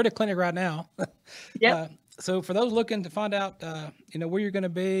clinics, you're at a clinic right now. Yeah. So for those looking to find out, where you're going to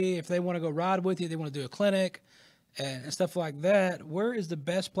be, if they want to go ride with you, they want to do a clinic and stuff like that, where is the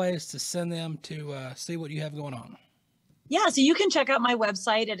best place to send them to see what you have going on? Yeah, so you can check out my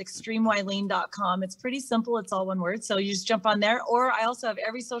website at ExtremeWylene.com. It's pretty simple. It's all one word. So you just jump on there. Or I also have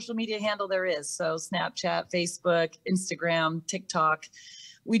every social media handle there is. So Snapchat, Facebook, Instagram, TikTok.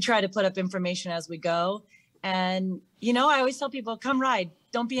 We try to put up information as we go. And, you know, I always tell people, come ride.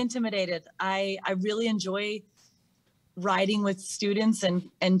 Don't be intimidated. I really enjoy riding with students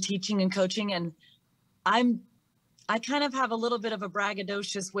and teaching and coaching. And I kind of have a little bit of a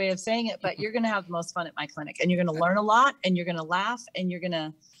braggadocious way of saying it, but you're going to have the most fun at my clinic, and you're going to learn a lot, and you're going to laugh, and you're going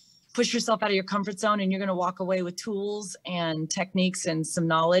to push yourself out of your comfort zone, and you're going to walk away with tools and techniques and some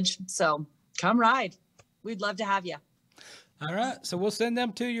knowledge. So come ride. We'd love to have you. All right. So we'll send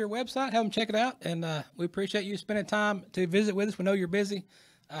them to your website, have them check it out. And we appreciate you spending time to visit with us. We know you're busy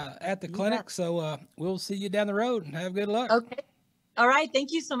at the clinic. So we'll see you down the road, and have good luck. Okay. All right.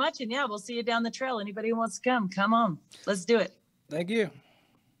 Thank you so much. And yeah, we'll see you down the trail. Anybody who wants to come on. Let's do it. Thank you.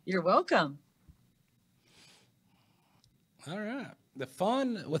 You're welcome. All right. The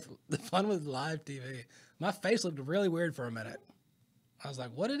fun with live TV. My face looked really weird for a minute. I was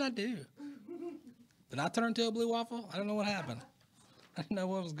like, what did I do? Did I turn into a blue waffle? I don't know what happened. I didn't know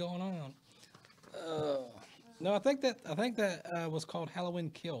what was going on. No, I think that was called Halloween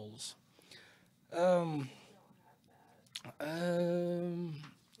Kills.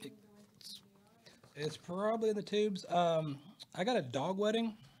 It's probably in the tubes. I got a dog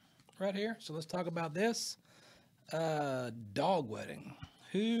wedding right here, so let's talk about this. Dog wedding.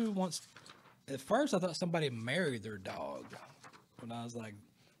 Who wants? At first, I thought somebody married their dog, and I was like,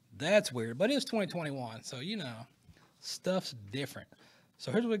 "That's weird." But it's 2021, so you know, stuff's different.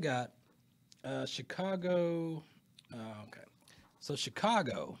 So here's what we got. Chicago. Okay, so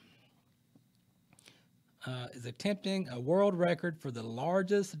Chicago is attempting a world record for the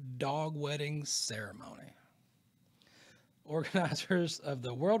largest dog wedding ceremony. Organizers of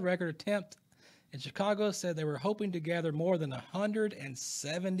the world record attempt in Chicago said they were hoping to gather more than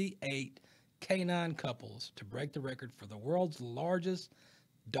 178 canine couples to break the record for the world's largest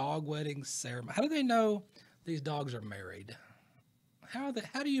dog wedding ceremony. How do they know these dogs are married? How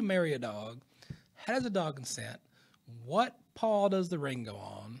do you marry a dog? How does a dog consent? What paw does the ring go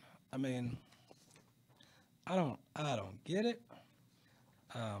on? I mean, I don't get it.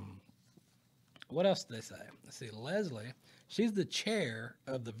 What else did they say? Let's see. Leslie, she's the chair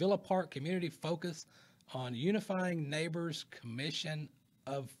of the Villa Park Community Focus on Unifying Neighbors Commission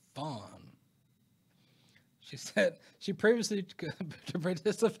of Fun. She said she previously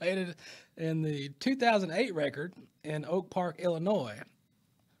participated in the 2008 record in Oak Park, Illinois.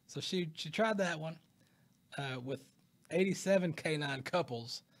 So she tried that one with 87 canine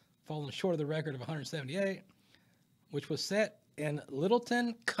couples, falling short of the record of 178, which was set in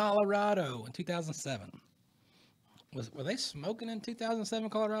Littleton, Colorado in 2007. Were they smoking in 2007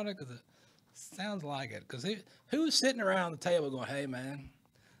 Colorado? Because it sounds like it. Because who was sitting around the table going, hey, man,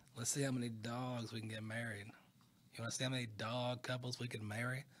 let's see how many dogs we can get married. You want to see how many dog couples we can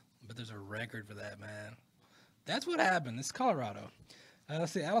marry? But there's a record for that, man. That's what happened. It's Colorado.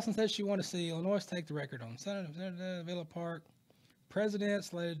 Let's see. Allison says she wanted to see Illinois take the record on Saturday, Villa Park. President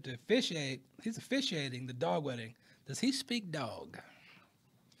slated to officiate. He's officiating the dog wedding. Does he speak dog?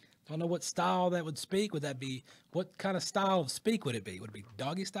 Don't know what style that would speak. Would that be, what kind of style of speak would it be? Would it be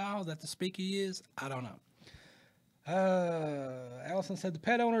doggy style? Is that the speak he is? I don't know. Allison said the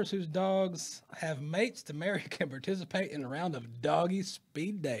pet owners whose dogs have mates to marry can participate in a round of doggy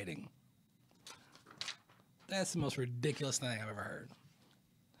speed dating. That's the most ridiculous thing I've ever heard.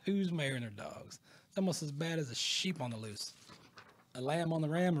 Who's marrying their dogs? It's almost as bad as a sheep on the loose. A lamb on the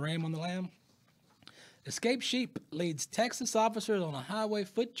ram, a ram on the lamb. Escaped sheep leads Texas officers on a highway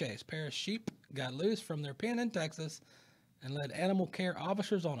foot chase. A pair of sheep got loose from their pen in Texas and led animal care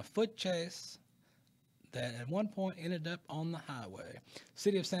officers on a foot chase that at one point ended up on the highway.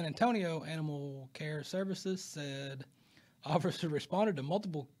 City of San Antonio Animal Care Services said officers responded to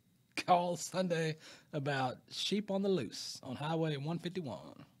multiple calls Sunday about sheep on the loose on Highway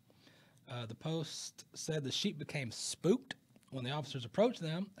 151. The Post said the sheep became spooked when the officers approached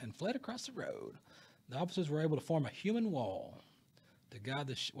them and fled across the road. The officers were able to form a human wall to guide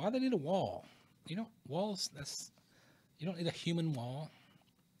the why do they need a wall? You know, walls, you don't need a human wall.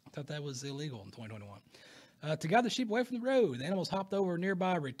 I thought that was illegal in 2021. To guide the sheep away from the road, the animals hopped over a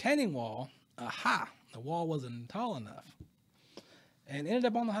nearby retaining wall. Aha! The wall wasn't tall enough and ended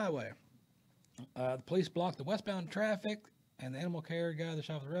up on the highway. The police blocked the westbound traffic, and the animal care gathered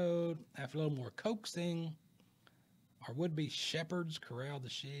the off the road. After a little more coaxing, our would-be shepherds corralled the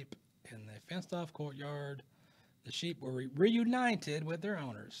sheep in the fenced-off courtyard. The sheep were reunited with their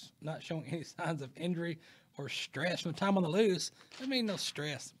owners, not showing any signs of injury or stress from time on the loose. I mean, no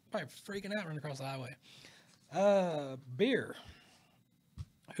stress. Probably freaking out running across the highway. Beer.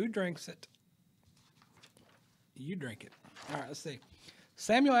 Who drinks it? You drink it. All right, let's see.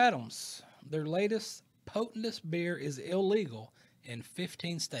 Samuel Adams, their latest potentest beer is illegal in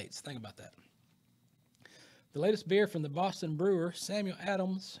 15 states. Think about that. The latest beer from the Boston brewer, Samuel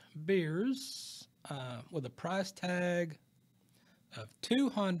Adams Beers, with a price tag of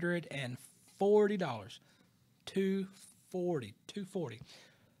 $240. $240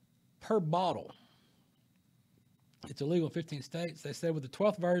 per bottle. It's illegal in 15 states. They said with the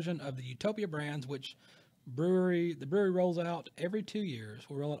 12th version of the Utopia brands, which the brewery rolls out every 2 years,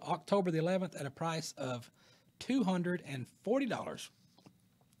 will roll out October the 11th at a price of $240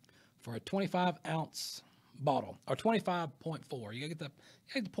 for a 25-ounce bottle, or 25.4. You gotta get the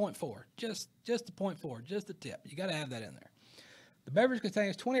 0.4, just the 0.4, just the tip. You gotta have that in there. The beverage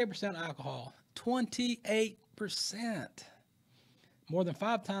contains 28% alcohol, 28%, more than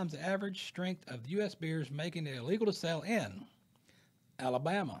 5 times the average strength of U.S. beers, making it illegal to sell in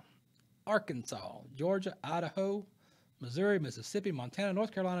Alabama, Arkansas, Georgia, Idaho, Missouri, Mississippi, Montana,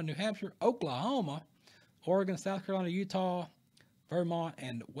 North Carolina, New Hampshire, Oklahoma, Oregon, South Carolina, Utah, Vermont,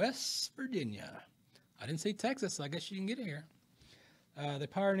 and West Virginia. I didn't see Texas, so I guess you can get it here. They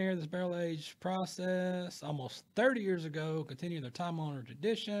pioneered this barrel-aged process almost 30 years ago, continuing their time-honored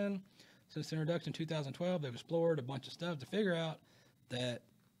tradition. Since the introduction in 2012, they've explored a bunch of stuff to figure out that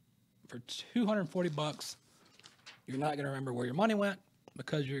for $240, you're not going to remember where your money went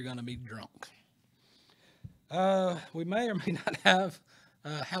because you're going to be drunk. We may or may not have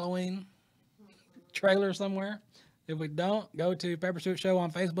a Halloween trailer somewhere. If we don't, go to Pepper Stewart Show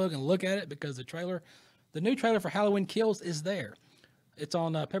on Facebook and look at it, because the new trailer for Halloween Kills is there. It's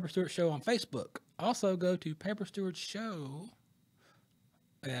on Pepper Stewart Show on Facebook. Also, go to Pepper Stewart Show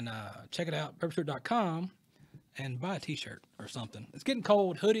and check it out, pepperstewart.com, and buy a t-shirt or something. It's getting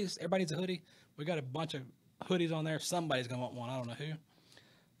cold. Hoodies. Everybody needs a hoodie. We got a bunch of hoodies on there. Somebody's going to want one. I don't know who.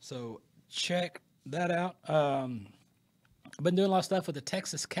 So check that out. I've been doing a lot of stuff with the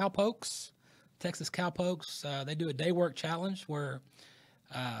Texas Cowpokes. They do a day work challenge where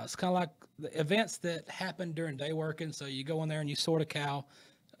it's kind of like the events that happen during day working. So you go in there and you sort a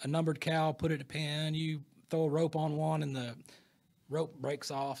numbered cow, put it in a pen, you throw a rope on one and the rope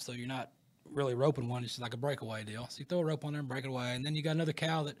breaks off. So you're not really roping one. It's just like a breakaway deal. So you throw a rope on there and break it away. And then you got another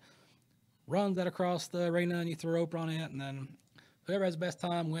cow that runs that across the arena and you throw a rope on it. And then whoever has the best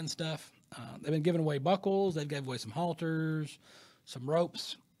time wins stuff. They've been giving away buckles. They've given away some halters, some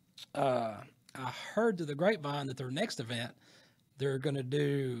ropes. I heard through the grapevine that their next event, they're going to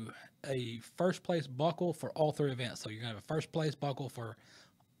do a first place buckle for all 3 events. So you're going to have a first place buckle for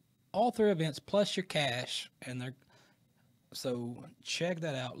all 3 events plus your cash. So check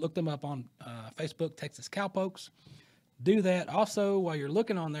that out. Look them up on Facebook, Texas Cowpokes. Do that. Also, while you're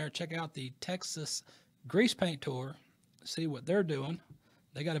looking on there, check out the Texas Grease Paint Tour. See what they're doing.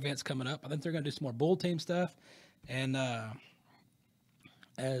 They got events coming up. I think they're going to do some more bull team stuff. And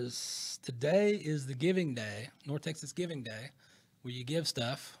as today is the Giving Day, North Texas Giving Day, where you give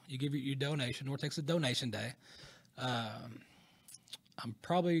stuff, you give your donation, North Texas Donation Day. I'm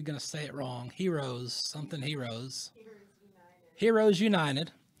probably going to say it wrong. Heroes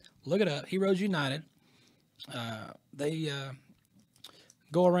United. Look it up. Heroes United. They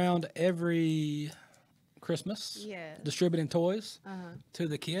go around every Christmas distributing toys to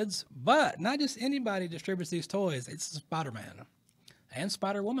the kids. But not just anybody distributes these toys. It's Spider-Man and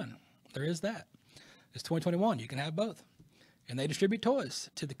Spider-Woman. There is that. It's 2021. You can have both. And they distribute toys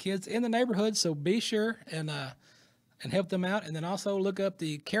to the kids in the neighborhood. So be sure and help them out. And then also look up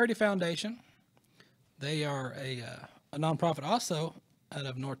the Charity Foundation. They are a nonprofit also out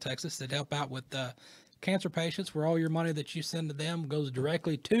of North Texas that help out with cancer patients, where all your money that you send to them goes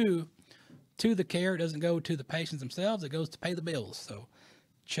directly to the care. It doesn't go to the patients themselves. It goes to pay the bills. So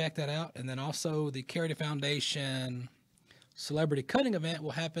check that out. And then also the Charity Foundation Celebrity Cutting event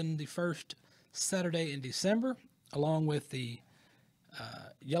will happen the first Saturday in December, along with the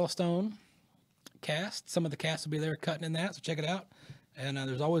Yellowstone cast. Some of the cast will be there cutting in that, so check it out. And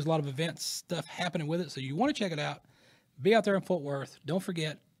there's always a lot of events, stuff happening with it, so you want to check it out. Be out there in Fort Worth. Don't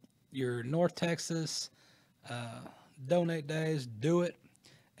forget your North Texas donate days. Do it.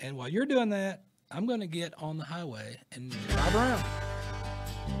 And while you're doing that, I'm going to get on the highway and drive around.